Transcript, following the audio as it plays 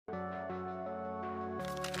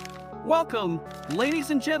Welcome, ladies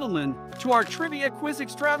and gentlemen, to our trivia quiz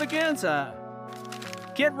extravaganza.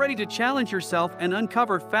 Get ready to challenge yourself and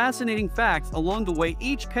uncover fascinating facts along the way.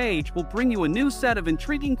 Each page will bring you a new set of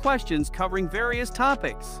intriguing questions covering various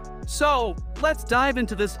topics. So, let's dive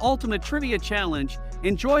into this ultimate trivia challenge.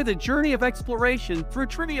 Enjoy the journey of exploration through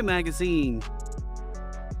Trivia Magazine.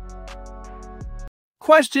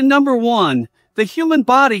 Question number 1. The human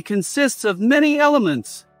body consists of many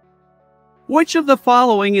elements. Which of the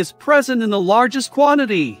following is present in the largest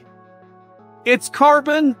quantity? It's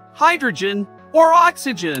carbon, hydrogen, or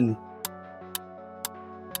oxygen.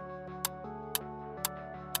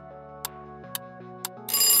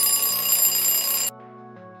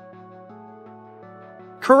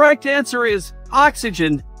 Correct answer is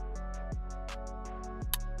oxygen.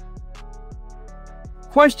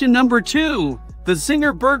 Question number 2. The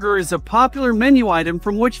Zinger Burger is a popular menu item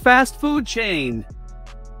from which fast food chain?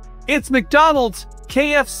 It's McDonald's,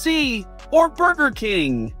 KFC, or Burger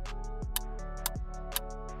King.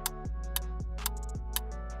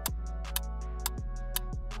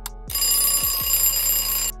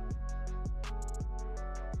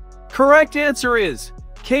 Correct answer is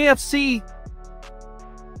KFC.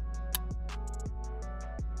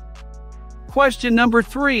 Question number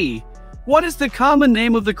 3. What is the common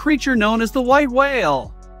name of the creature known as the white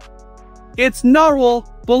whale? It's narwhal,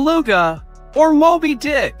 beluga, or Moby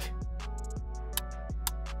Dick.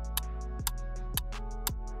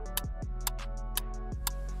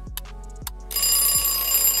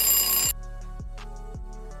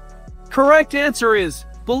 Correct answer is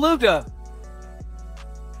beluga.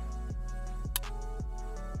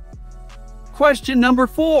 Question number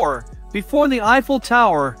 4. Before the Eiffel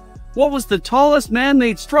Tower, what was the tallest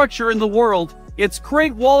man-made structure in the world? It's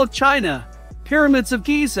Great Wall of China, Pyramids of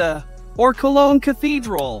Giza, or Cologne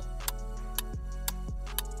Cathedral.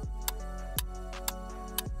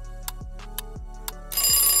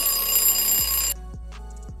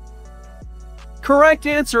 Correct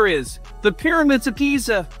answer is the Pyramids of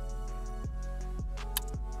Giza.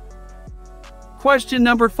 Question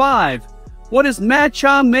number 5. What is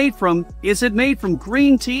matcha made from? Is it made from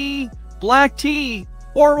green tea, black tea,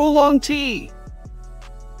 or oolong tea?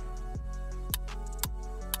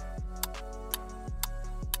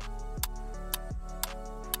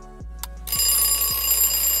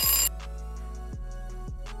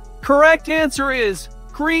 Correct answer is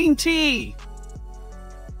green tea.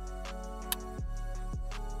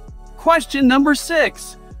 Question number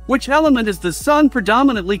 6. Which element is the sun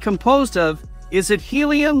predominantly composed of? Is it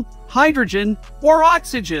helium, hydrogen, or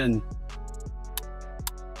oxygen?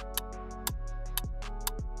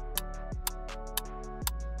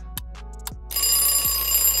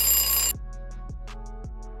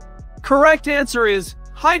 Correct answer is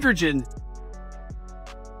hydrogen.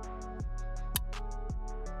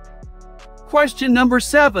 Question number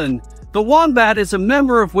 7. The wombat is a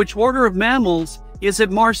member of which order of mammals? Is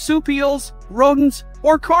it marsupials, rodents,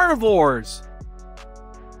 or carnivores?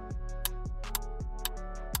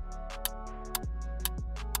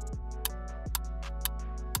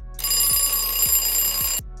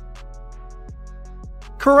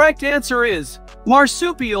 Correct answer is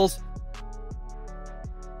marsupials.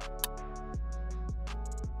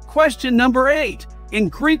 Question number 8. In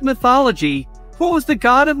Greek mythology, who was the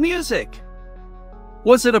god of music?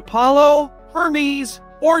 Was it Apollo, Hermes,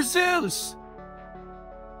 or Zeus?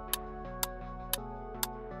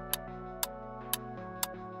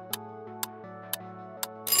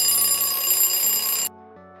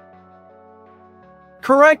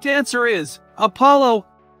 Correct answer is Apollo.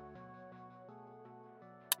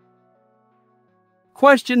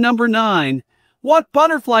 Question number 9. What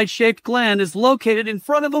butterfly-shaped gland is located in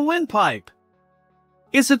front of a windpipe?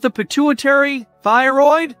 Is it the pituitary,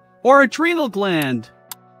 thyroid, or adrenal gland?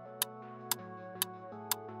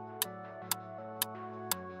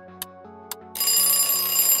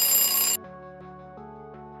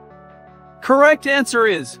 Correct answer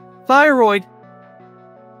is thyroid.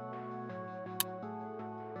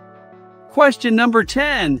 Question number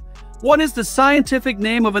 10. What is the scientific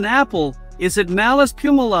name of an apple? Is it Malus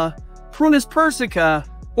pumila, Prunus persica,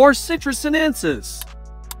 or Citrus sinensis?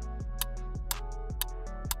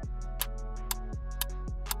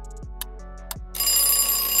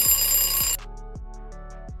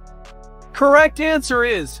 Correct answer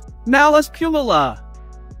is Malus pumila.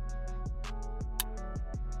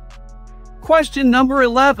 Question number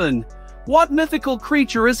 11. What mythical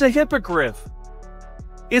creature is a hippogriff?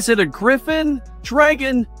 Is it a griffin,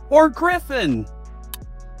 dragon, or griffin?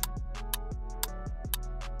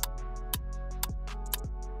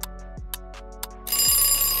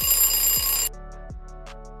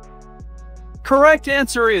 Correct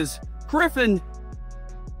answer is Griffin.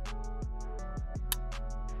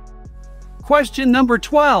 Question number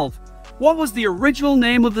 12. What was the original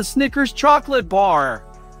name of the Snickers chocolate bar?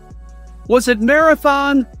 Was it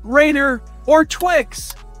Marathon, Raider, or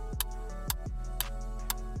Twix?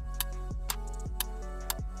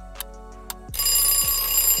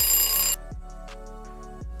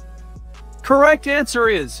 Correct answer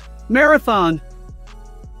is Marathon.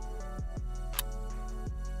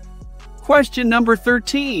 Question number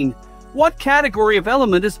 13. What category of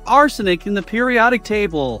element is arsenic in the periodic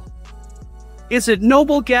table? Is it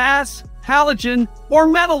noble gas, halogen, or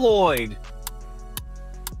metalloid?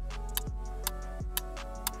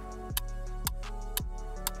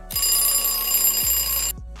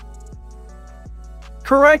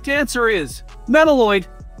 Correct answer is metalloid.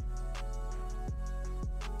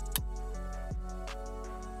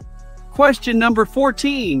 Question number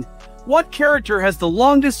 14. What character has the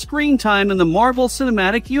longest screen time in the Marvel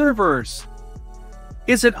Cinematic Universe?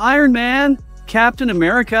 Is it Iron Man, Captain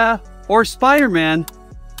America, or Spider-Man?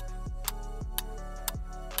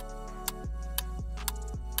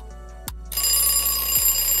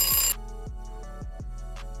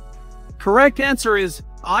 Correct answer is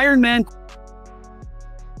Iron Man.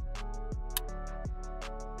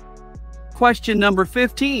 Question number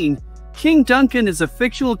 15. King Duncan is a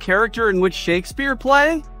fictional character in which Shakespeare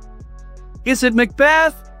play? Is it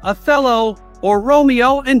Macbeth, Othello, or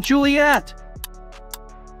Romeo and Juliet?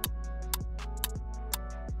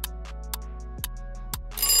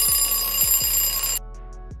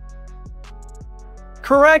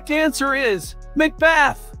 Correct answer is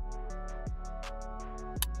Macbeth.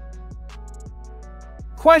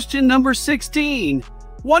 Question number 16.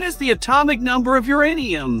 What is the atomic number of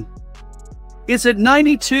uranium? Is it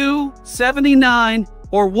 92, 79,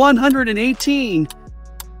 or 118?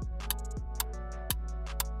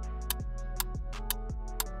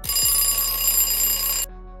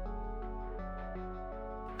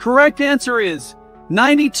 Correct answer is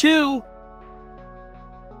 92.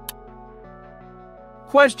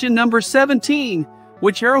 Question number 17.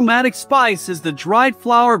 Which aromatic spice is the dried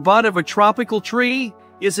flower bud of a tropical tree?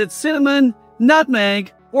 Is it cinnamon,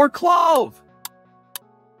 nutmeg, or clove?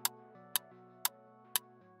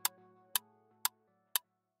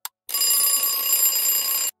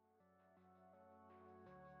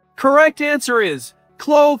 Correct answer is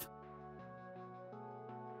clove.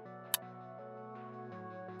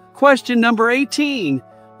 Question number 18.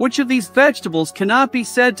 Which of these vegetables cannot be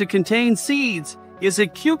said to contain seeds? Is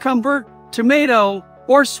it cucumber, tomato,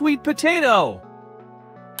 or sweet potato?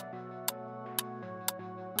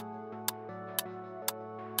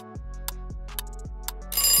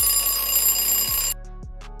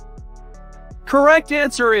 Correct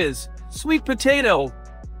answer is sweet potato.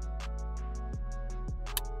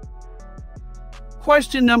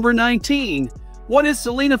 Question number 19. What is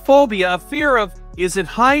selenophobia a fear of? Is it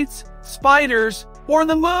heights, spiders, or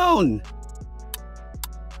the moon?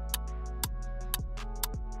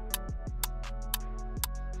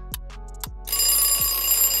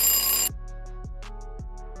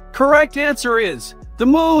 Correct answer is the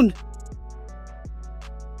moon.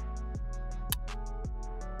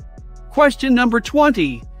 Question number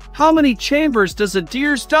 20. How many chambers does a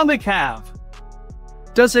deer's stomach have?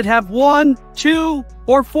 Does it have 1, 2,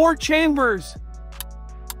 or 4 chambers?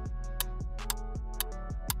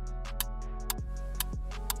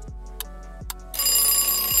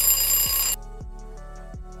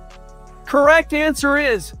 Correct answer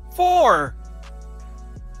is 4.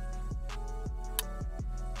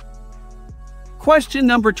 Question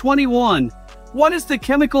number 21. What is the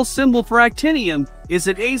chemical symbol for actinium? Is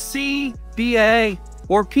it AC, Ba,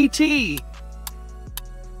 or Pt?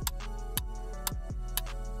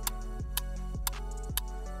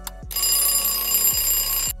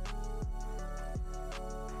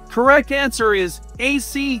 Correct answer is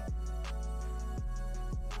AC.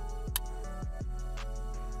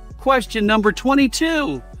 Question number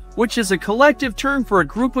 22. Which is a collective term for a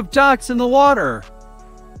group of ducks in the water?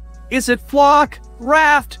 Is it flock,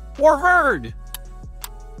 raft, or herd?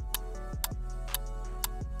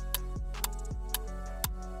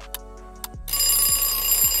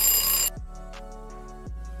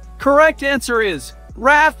 Correct answer is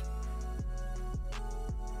raft.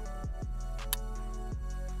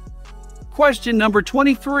 Question number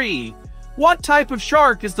 23. What type of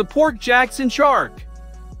shark is the Port Jackson shark?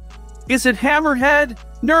 Is it hammerhead,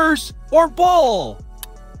 nurse, or bull?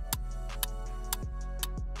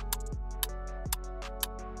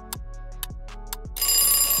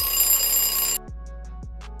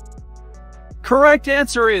 Correct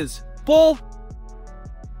answer is bull.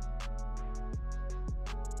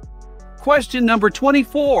 Question number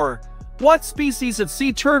 24. What species of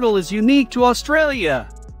sea turtle is unique to Australia?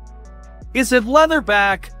 Is it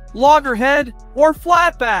leatherback, loggerhead, or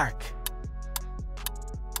flatback?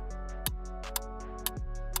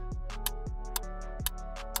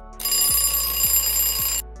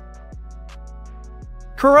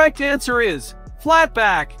 Correct answer is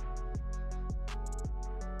flatback.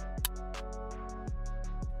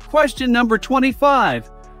 Question number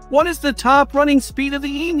 25. What is the top running speed of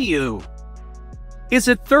the emu? Is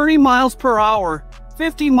it 30 miles per hour,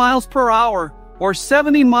 50 miles per hour, or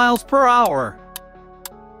 70 miles per hour?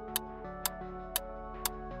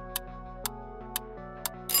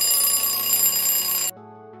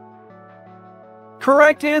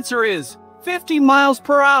 Correct answer is 50 miles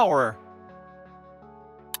per hour.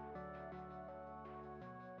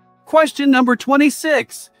 Question number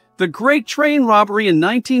 26. The Great Train Robbery in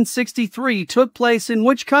 1963 took place in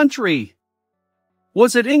which country?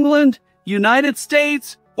 Was it England, United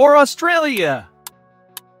States, or Australia?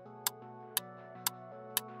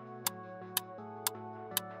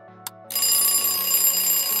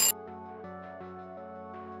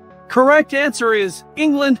 Correct answer is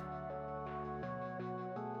England.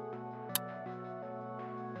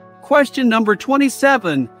 Question number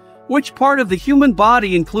 27. Which part of the human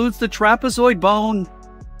body includes the trapezoid bone?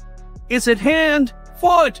 Is it hand,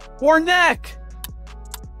 foot, or neck?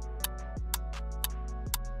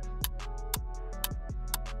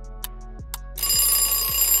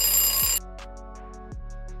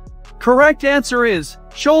 Correct answer is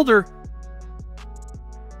shoulder.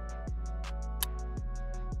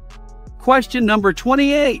 Question number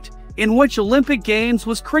 28. In which Olympic Games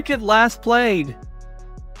was cricket last played?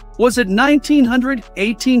 Was it 1900,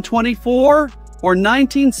 1824, or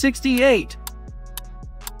 1968?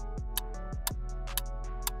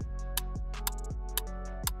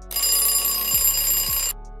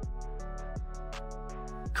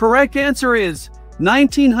 Correct answer is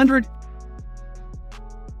 1900.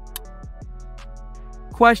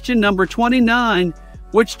 Question number 29.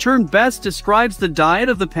 Which term best describes the diet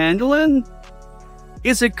of the pangolin?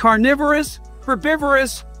 Is it carnivorous,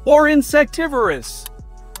 herbivorous, or insectivorous?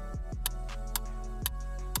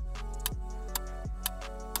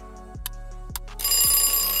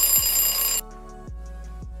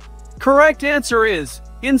 Correct answer is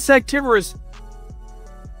insectivorous.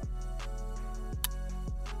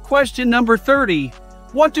 Question number 30.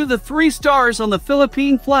 What do the 3 stars on the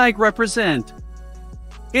Philippine flag represent?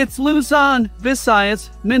 It's Luzon, Visayas,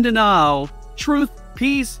 Mindanao, truth,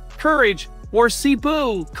 peace, courage, or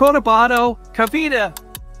Cebu, Cotabato, Cavite.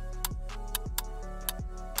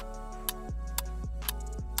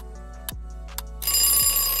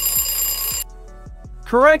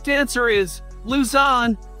 Correct answer is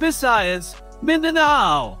Luzon, Visayas,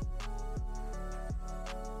 Mindanao.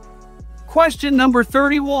 Question number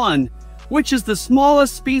 31. Which is the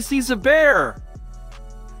smallest species of bear?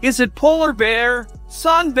 Is it polar bear,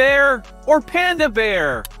 sun bear, or panda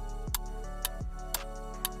bear?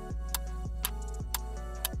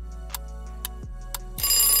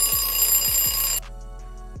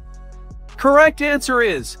 Correct answer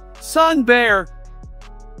is sun bear.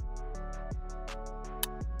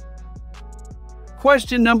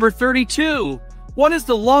 Question number 32. What is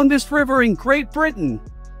the longest river in Great Britain?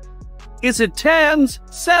 Is it Thames,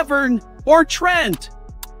 Severn, or Trent?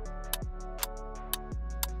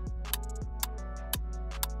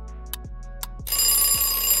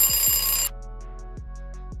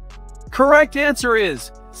 Correct answer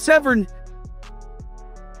is Severn.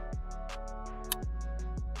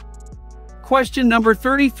 Question number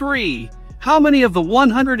 33. How many of the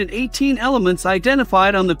 118 elements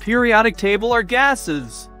identified on the periodic table are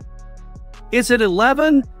gases? Is it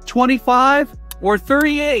 11, 25, or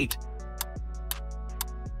 38?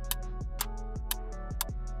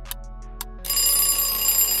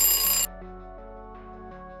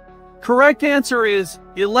 Correct answer is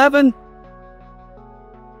 11.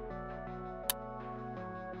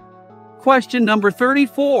 Question number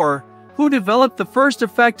 34. Who developed the first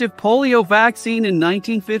effective polio vaccine in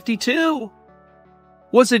 1952?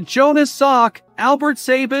 Was it Jonas Salk, Albert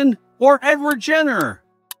Sabin, or Edward Jenner?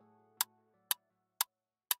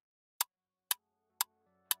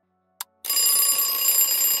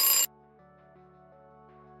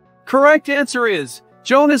 Correct answer is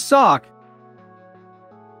Jonas Salk.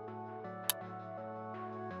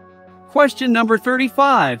 Question number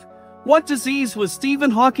 35. What disease was Stephen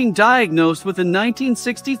Hawking diagnosed with in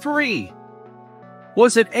 1963?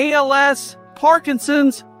 Was it ALS,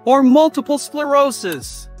 Parkinson's, or multiple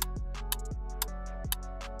sclerosis?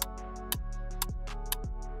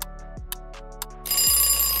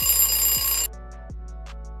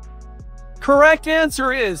 Correct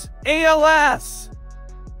answer is ALS.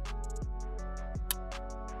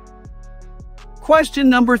 Question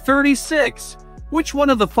number 36. Which one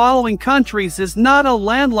of the following countries is not a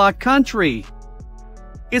landlocked country?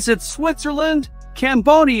 Is it Switzerland,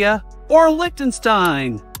 Cambodia, or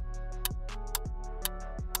Liechtenstein?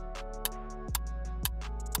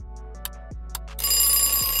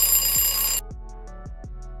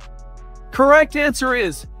 Correct answer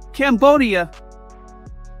is Cambodia.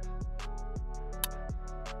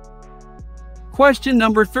 Question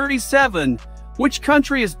number 37. Which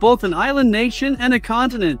country is both an island nation and a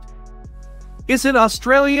continent? Is it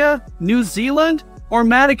Australia, New Zealand, or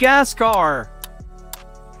Madagascar?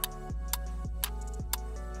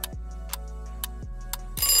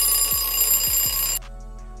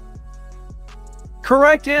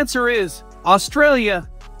 Correct answer is Australia.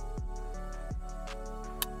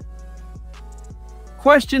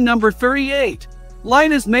 Question number 38.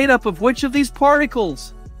 Light is made up of which of these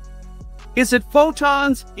particles? Is it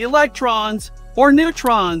photons, electrons, or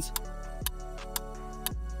neutrons?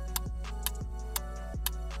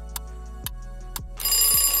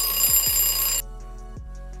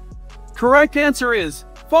 Correct answer is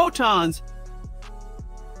photons.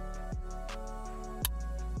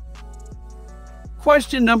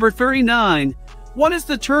 Question number 39. What is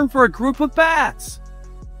the term for a group of bats?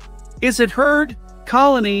 Is it herd,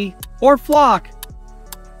 colony, or flock?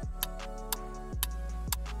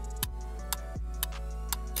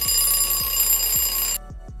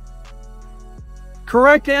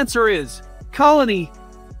 Correct answer is colony.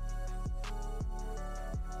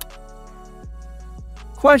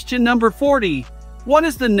 Question number 40. What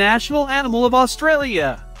is the national animal of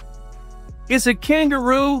Australia? Is it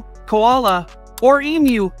kangaroo, koala, or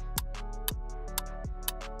emu?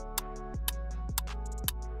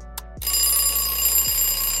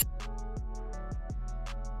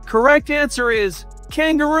 Correct answer is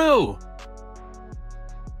kangaroo.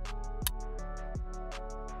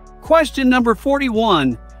 Question number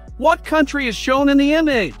 41. What country is shown in the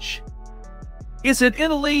image? Is it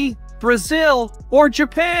Italy, Brazil, or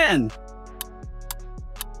Japan?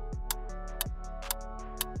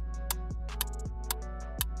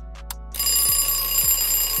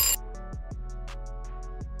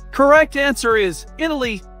 Correct answer is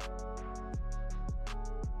Italy.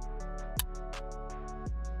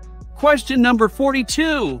 Question number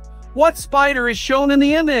 42. What spider is shown in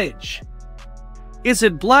the image? Is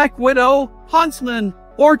it black widow, huntsman,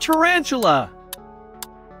 or tarantula?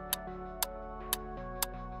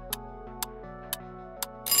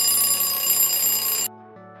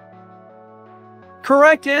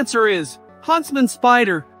 Correct answer is huntsman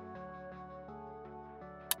spider.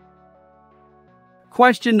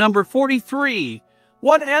 Question number 43.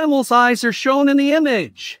 What animal's eyes are shown in the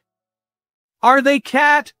image? Are they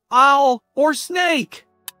cat, owl, or snake?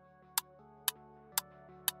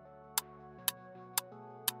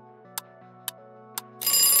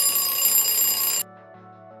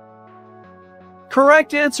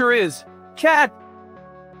 Correct answer is cat.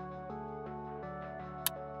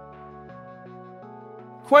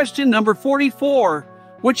 Question number 44.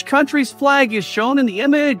 Which country's flag is shown in the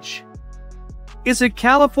image? Is it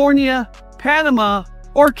California, Panama,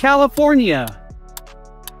 or California?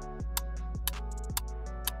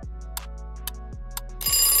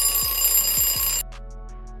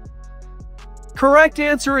 Correct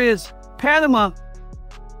answer is Panama.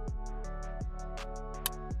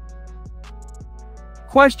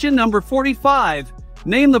 Question number 45.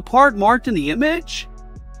 Name the part marked in the image.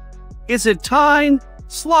 Is it tine,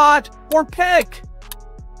 slot, or pick?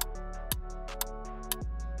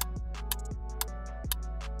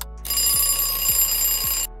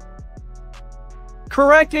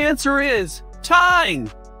 Correct answer is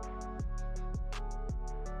tine.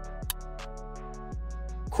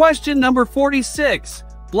 Question number 46.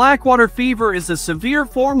 Blackwater fever is a severe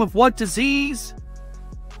form of what disease?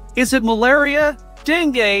 Is it malaria,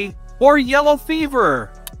 dengue, or yellow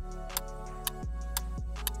fever?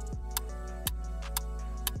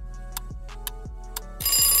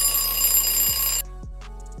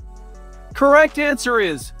 Correct answer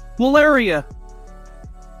is malaria.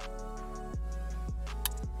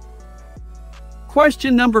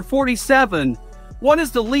 Question number 47. What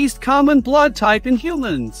is the least common blood type in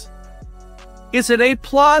humans? Is it A+,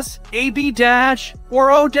 AB-,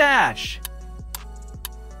 or O-?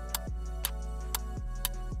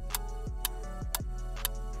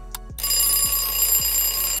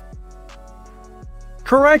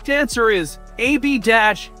 Correct answer is AB-.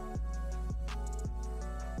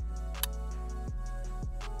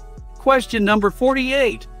 Question number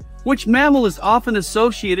 48. Which mammal is often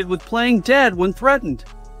associated with playing dead when threatened?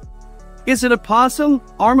 Is it a possum,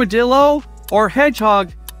 armadillo, or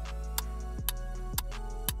hedgehog?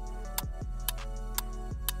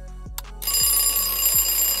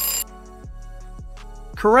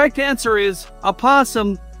 Correct answer is a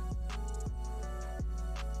possum.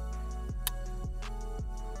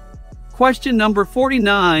 Question number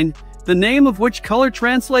 49. The name of which color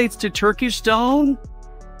translates to Turkish stone?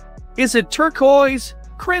 Is it turquoise,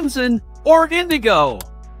 crimson, or indigo?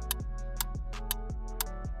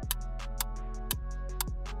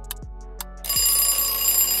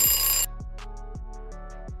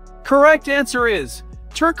 Correct answer is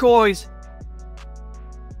turquoise.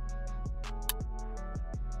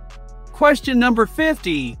 Question number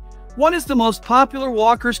 50. What is the most popular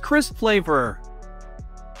Walker's Crisp flavor?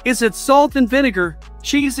 Is it salt and vinegar,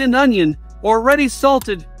 cheese and onion, or ready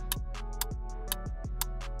salted?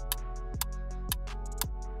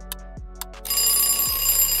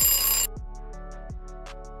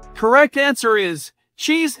 Correct answer is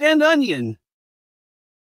cheese and onion.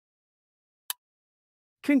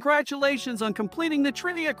 Congratulations on completing the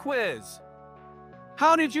trivia quiz.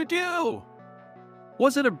 How did you do?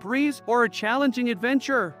 Was it a breeze or a challenging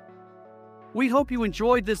adventure? We hope you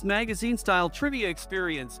enjoyed this magazine-style trivia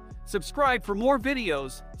experience. Subscribe for more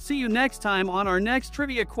videos. See you next time on our next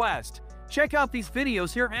trivia quest. Check out these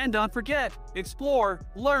videos here and don't forget, explore,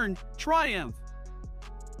 learn, triumph.